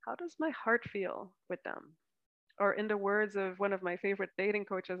 how does my heart feel with them? Or, in the words of one of my favorite dating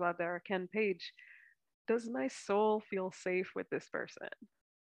coaches out there, Ken Page, does my soul feel safe with this person?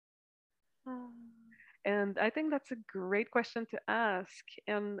 Oh, And I think that's a great question to ask.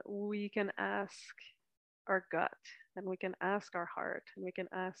 And we can ask our gut, and we can ask our heart, and we can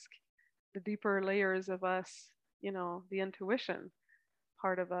ask the deeper layers of us, the intuition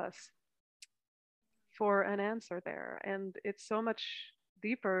part of us, for an answer there. And it's so much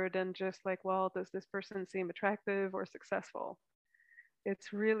deeper than just like, well, does this person seem attractive or successful?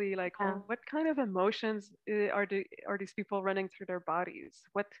 It's really like, yeah. what kind of emotions are these people running through their bodies?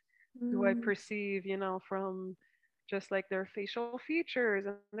 What do I Mm. perceive, from just like their facial features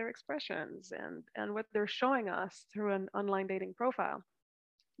and their expressions and what they're showing us through an online dating profile?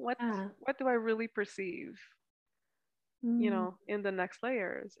 What Yeah. what do I really perceive, Mm. in the next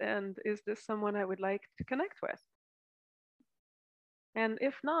layers? And is this someone I would like to connect with? And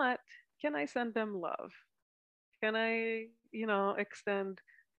if not, can I send them love? Can I, extend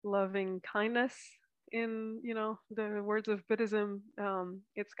loving kindness? In, the words of Buddhism,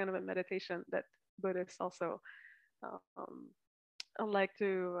 it's kind of a meditation that Buddhists also um, like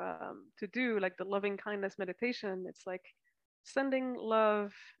to do, like the loving kindness meditation. It's like sending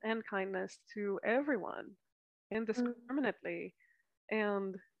love and kindness to everyone Mm. indiscriminately,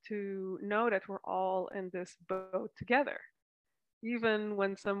 and to know that we're all in this boat together. Even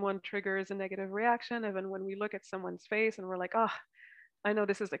when someone triggers a negative reaction, even when we look at someone's face and we're like, oh, I know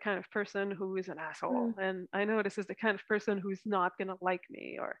this is the kind of person who is an asshole, Mm, and I know this is the kind of person who's not gonna like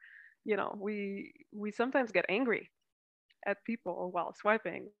me, or, we sometimes get angry at people while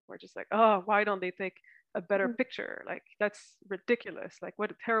swiping. We're just like, oh, why don't they take a better mm, picture? Like, that's ridiculous. Like,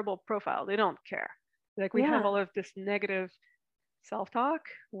 what a terrible profile. They don't care. Like, we have yeah. all of this negative self talk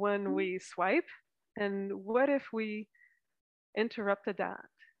when Mm, we swipe. And what if we interrupted that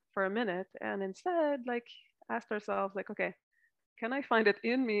for a minute and instead, like, asked ourselves, like, okay, can I find it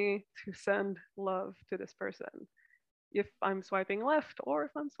in me to send love to this person if I'm swiping left or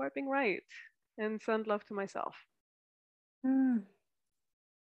if I'm swiping right, and send love to myself? mm.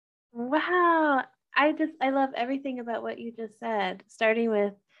 Wow. I love everything about what you just said, starting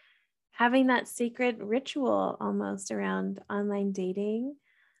with having that sacred ritual almost around online dating.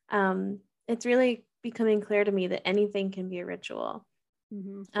 It's really becoming clear to me that anything can be a ritual.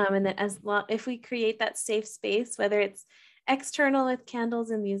 Hmm. And that as long if we create that safe space, whether it's external with candles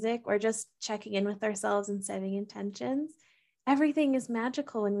and music or just checking in with ourselves and setting intentions, everything is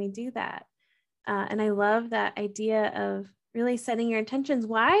magical when we do that. And I love that idea of really setting your intentions.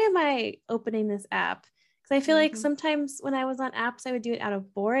 Why am I opening this app? Because I feel like Hmm. sometimes when I was on apps, I would do it out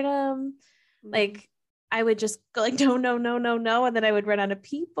of boredom. Hmm. Like I would just go like, no, no, no, no, no. And then I would run out of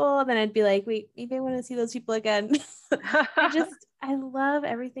people. And then I'd be like, wait, maybe I want to see those people again. I love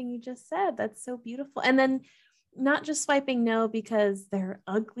everything you just said. That's so beautiful. And then not just swiping no because they're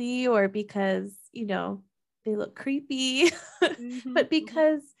ugly or because, they look creepy, Hmm. but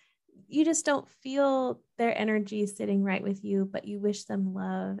because you just don't feel their energy sitting right with you, but you wish them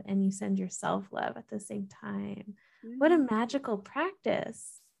love and you send yourself love at the same time. What a Hmm. magical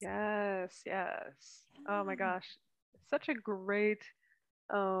practice. Yes, yes. Oh my gosh. Such a great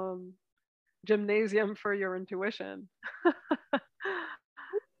um, gymnasium for your intuition.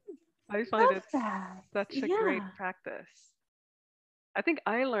 I find Love it that. such a great Yeah. practice. I think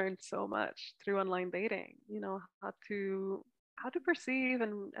I learned so much through online dating, how to perceive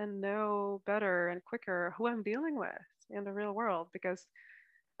and know better and quicker who I'm dealing with in the real world. Because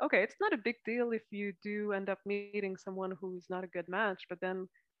okay, it's not a big deal if you do end up meeting someone who's not a good match, but then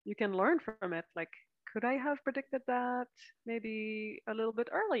you can learn from it. Like, could I have predicted that maybe a little bit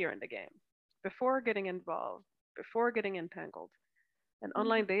earlier in the game, before getting involved, before getting entangled? And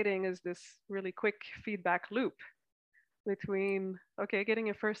online dating is this really quick feedback loop between, okay, getting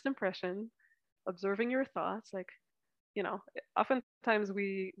a first impression, observing your thoughts. Like, oftentimes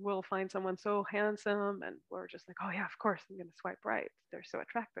we will find someone so handsome and we're just like, oh yeah, of course I'm going to swipe right. They're so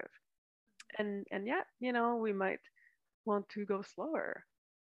attractive. And yet, we might want to go slower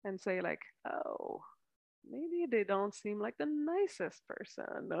and say like, oh, maybe they don't seem like the nicest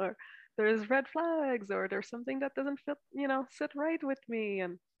person, or there's red flags, or there's something that doesn't fit, sit right with me.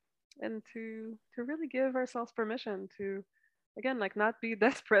 And to really give ourselves permission to, again, like, not be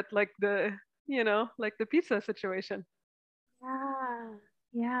desperate, like the pizza situation. Yeah.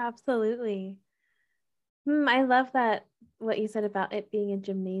 Yeah, absolutely. I love that what you said about it being a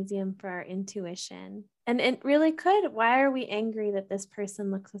gymnasium for our intuition. And it really could. Why are we angry that this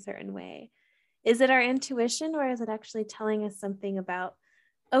person looks a certain way? Is it our intuition or is it actually telling us something about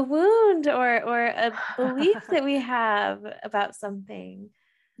a wound or a belief that we have about something?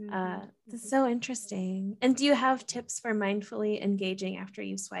 Hmm. That's Hmm. so interesting. And do you have tips for mindfully engaging after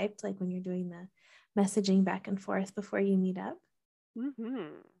you swiped, like when you're doing the messaging back and forth before you meet up?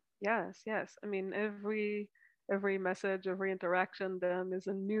 Hmm. Yes, yes. I mean, every message, every interaction then is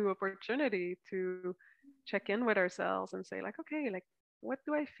a new opportunity to check in with ourselves and say like, okay, like, what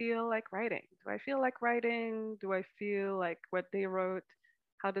do I feel like writing? Do I feel like writing? Do I feel like what they wrote?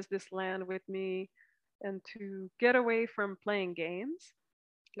 How does this land with me? And to get away from playing games.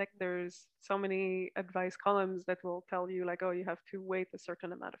 Like, there's so many advice columns that will tell you like, oh, you have to wait a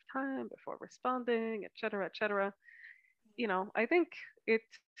certain amount of time before responding, etc., etc. I think it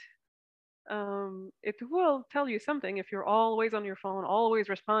it will tell you something if you're always on your phone, always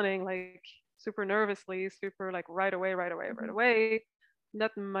responding like super nervously, super like right away, right away, right Mhm. away.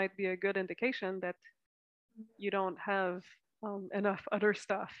 That might be a good indication that you don't have enough other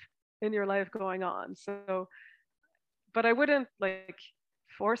stuff in your life going on. So, but I wouldn't like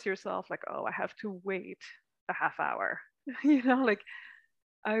force yourself like, oh, I have to wait a half hour. Like,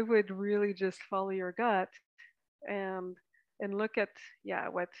 I would really just follow your gut and look at, yeah,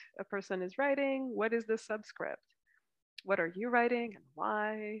 what a person is writing. What is the subscript? What are you writing and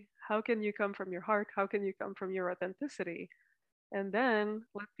why? How can you come from your heart? How can you come from your authenticity? And then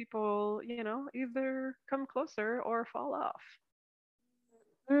let people, either come closer or fall off.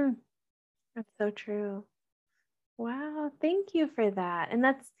 Mm, that's so true. Wow, thank you for that. And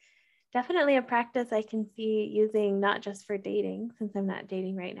that's definitely a practice I can see using not just for dating, since I'm not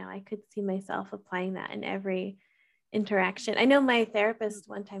dating right now. I could see myself applying that in every interaction. I know my therapist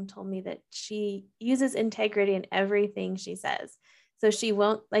one time told me that she uses integrity in everything she says. So she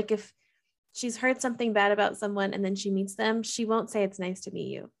won't, like, if she's heard something bad about someone and then she meets them, she won't say it's nice to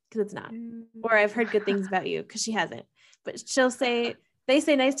meet you because it's not. Or I've heard good things about you because she hasn't. But she'll say, they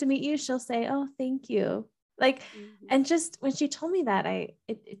say nice to meet you, she'll say, oh, thank you. Like, and just when she told me that,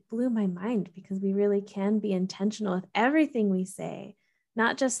 it blew my mind because we really can be intentional with everything we say,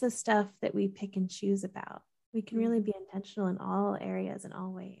 not just the stuff that we pick and choose about. We can really be intentional in all areas and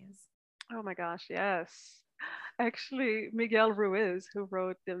all ways. Oh my gosh, yes. Actually, Miguel Ruiz, who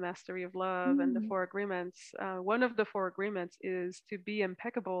wrote The Mastery of Love and the Mm. Four Agreements, one of the four agreements is to be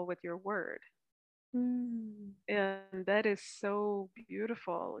impeccable with your word. Mm. And that is so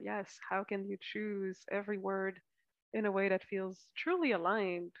beautiful. Yes, how can you choose every word in a way that feels truly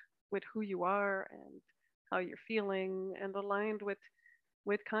aligned with who you are and how you're feeling and aligned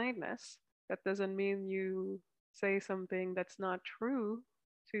with kindness? That doesn't mean you say something that's not true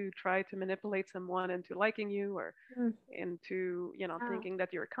to try to manipulate someone into liking you or Mm. into, Wow. thinking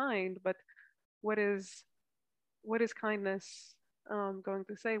that you're kind, but what is kindness going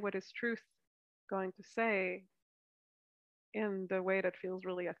to say? What is truth going to say in the way that feels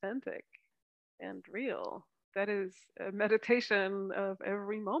really authentic and real? That is a meditation of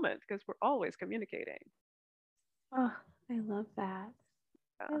every moment because we're always communicating. Oh, I love that.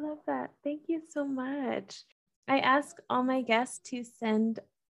 I Yeah. love that. Thank you so much. I ask all my guests to send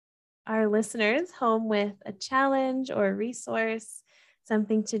our listeners home with a challenge or a resource,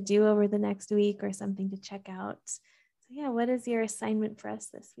 something to do over the next week or something to check out. So, yeah, what is your assignment for us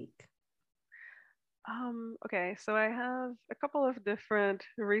this week? Okay, so I have a couple of different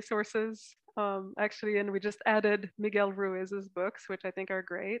resources, actually, and we just added Miguel Ruiz's books, which I think are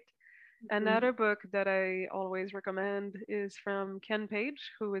great. Mhm. Another book that I always recommend is from Ken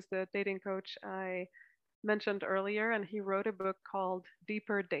Page, who is the dating coach I mentioned earlier, and he wrote a book called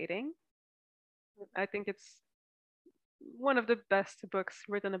Deeper Dating. I think it's one of the best books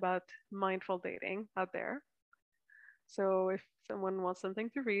written about mindful dating out there. So if someone wants something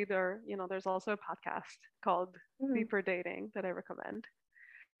to read, or there's also a podcast called Mm. Deeper Dating that I recommend.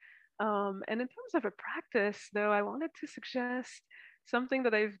 And in terms of a practice, though, I wanted to suggest something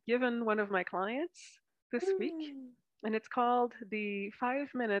that I've given one of my clients this week, Mm. and it's called the 5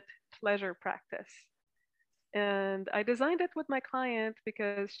 minute pleasure practice. And I designed it with my client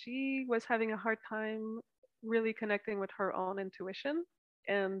because she was having a hard time really connecting with her own intuition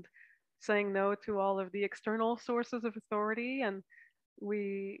and saying no to all of the external sources of authority. And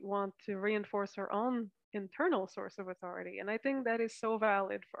we want to reinforce our own internal source of authority. And I think that is so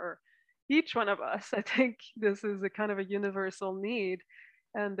valid for each one of us. I think this is a kind of a universal need.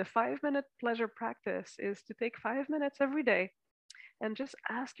 And the 5 minute pleasure practice is to take 5 minutes every day and just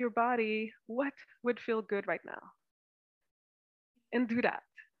ask your body what would feel good right now and do that.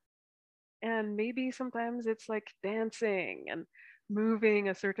 And maybe sometimes it's like dancing and moving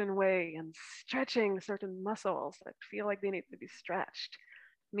a certain way and stretching certain muscles that feel like they need to be stretched.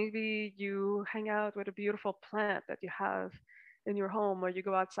 Maybe you hang out with a beautiful plant that you have in your home, or you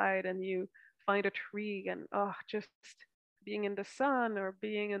go outside and you find a tree and just being in the sun or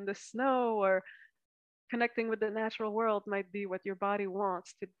being in the snow or connecting with the natural world might be what your body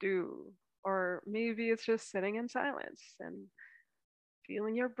wants to do. Or maybe it's just sitting in silence and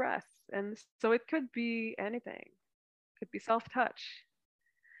feeling your breath. And so it could be anything, it could be self touch.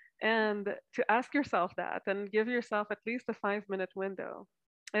 And to ask yourself that and give yourself at least a 5 minute window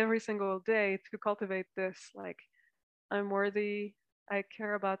every single day to cultivate this, like, I'm worthy, I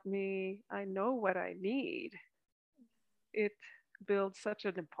care about me, I know what I need. It builds such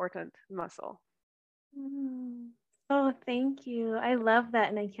an important muscle. Mm. Oh, thank you. I love that.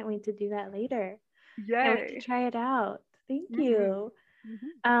 And I can't wait to do that later. Can't wait to Yay. try it out. Thank Mm-hmm. you.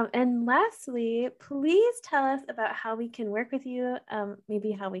 Mm-hmm. And lastly, please tell us about how we can work with you,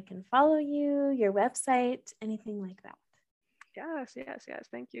 maybe how we can follow you, your website, anything like that. Yes, yes, yes.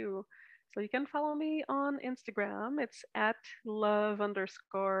 Thank you. So you can follow me on Instagram. It's at love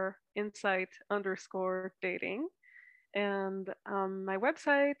underscore insight underscore dating. And my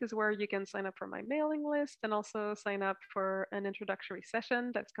website is where you can sign up for my mailing list and also sign up for an introductory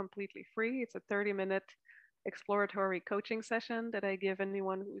session that's completely free. It's a 30-minute exploratory coaching session that I give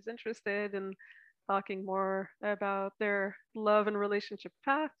anyone who's interested in talking more about their love and relationship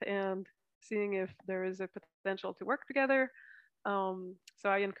path and seeing if there is a potential to work together. So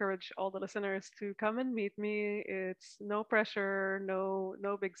I encourage all the listeners to come and meet me. It's no pressure, no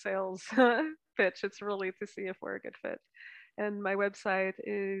big sales pitch. It's really to see if we're a good fit. And my website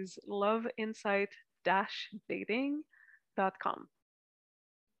is loveinsight-dating.com.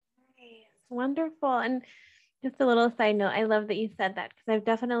 Nice. Wonderful. And just a little side note, I love that you said that because I've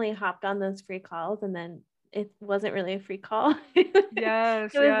definitely hopped on those free calls and then it wasn't really a free call.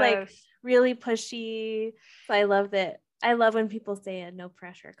 Yes, It was like yes. really pushy. So I love that. I love when people say a no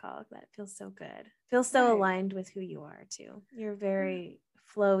pressure call. That feels so good. Feels so Right. aligned with who you are too. You're very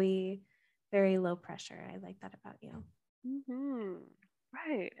flowy, very low pressure. I like that about you. Hmm.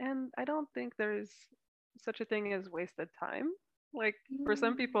 Right. And I don't think there's such a thing as wasted time. Like for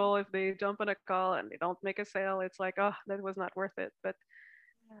some Mm. people, if they jump on a call and they don't make a sale, it's like, oh, that was not worth it. But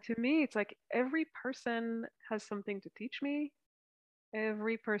to me, it's like every person has something to teach me.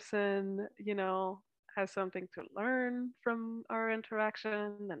 Every person, has something to learn from our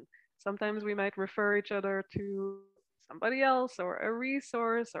interaction. And sometimes we might refer each other to somebody else or a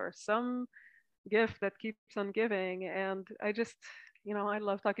resource or some gift that keeps on giving. And I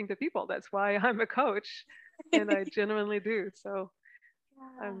love talking to people. That's why I'm a coach, and I genuinely do. So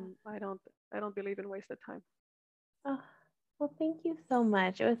Yeah. I don't believe in wasted time. Oh, well, thank you so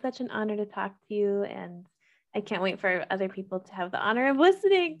much. It was such an honor to talk to you, and I can't wait for other people to have the honor of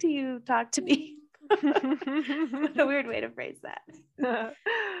listening to you talk to me. What a weird way to phrase that.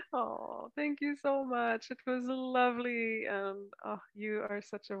 Oh, thank you so much. It was lovely, and you are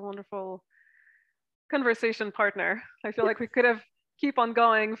such a wonderful conversation partner. I feel like we could have keep on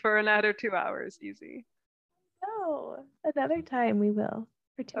going for another 2 hours easy. No, another time we will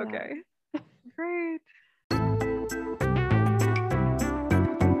for 2 hours. Okay, great.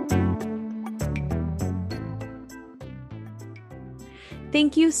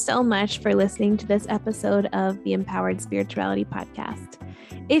 Thank you so much for listening to this episode of the Empowered Spirituality Podcast.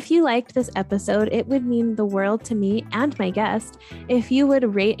 If you liked this episode, it would mean the world to me and my guest if you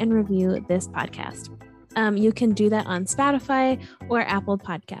would rate and review this podcast. You can do that on Spotify or Apple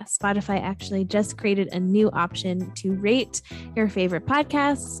Podcasts. Spotify actually just created a new option to rate your favorite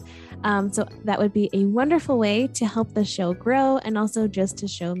podcasts. So that would be a wonderful way to help the show grow and also just to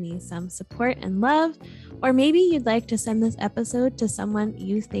show me some support and love. Or maybe you'd like to send this episode to someone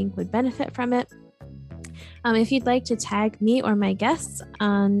you think would benefit from it. If you'd like to tag me or my guests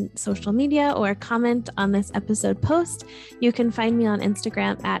on social media or comment on this episode post, you can find me on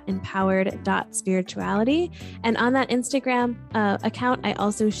Instagram at empowered.spirituality. And on that Instagram account, I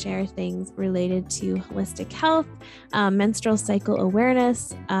also share things related to holistic health, menstrual cycle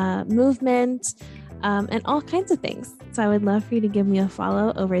awareness, movement, and all kinds of things. So I would love for you to give me a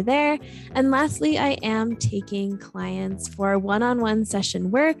follow over there. And lastly, I am taking clients for one-on-one session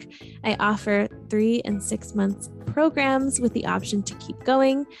work. I offer 3 and 6 months programs with the option to keep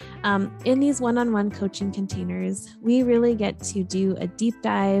going. In these one-on-one coaching containers, we really get to do a deep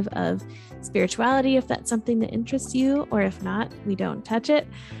dive of spirituality, if that's something that interests you, or if not, we don't touch it.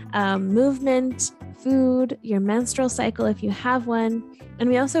 Movement, food, your menstrual cycle, if you have one. And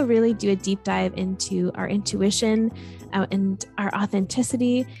we also really do a deep dive into our intuition and our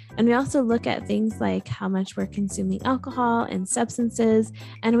authenticity. And we also look at things like how much we're consuming alcohol and substances.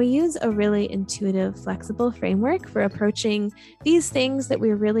 And we use a really intuitive, flexible framework for approaching these things that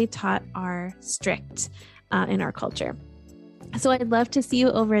we're really taught are strict in our culture. So I'd love to see you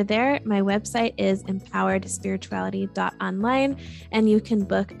over there. My website is empoweredspirituality.online, and you can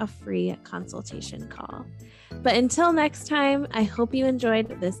book a free consultation call. But until next time, I hope you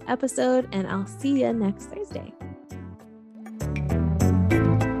enjoyed this episode, and I'll see you next Thursday.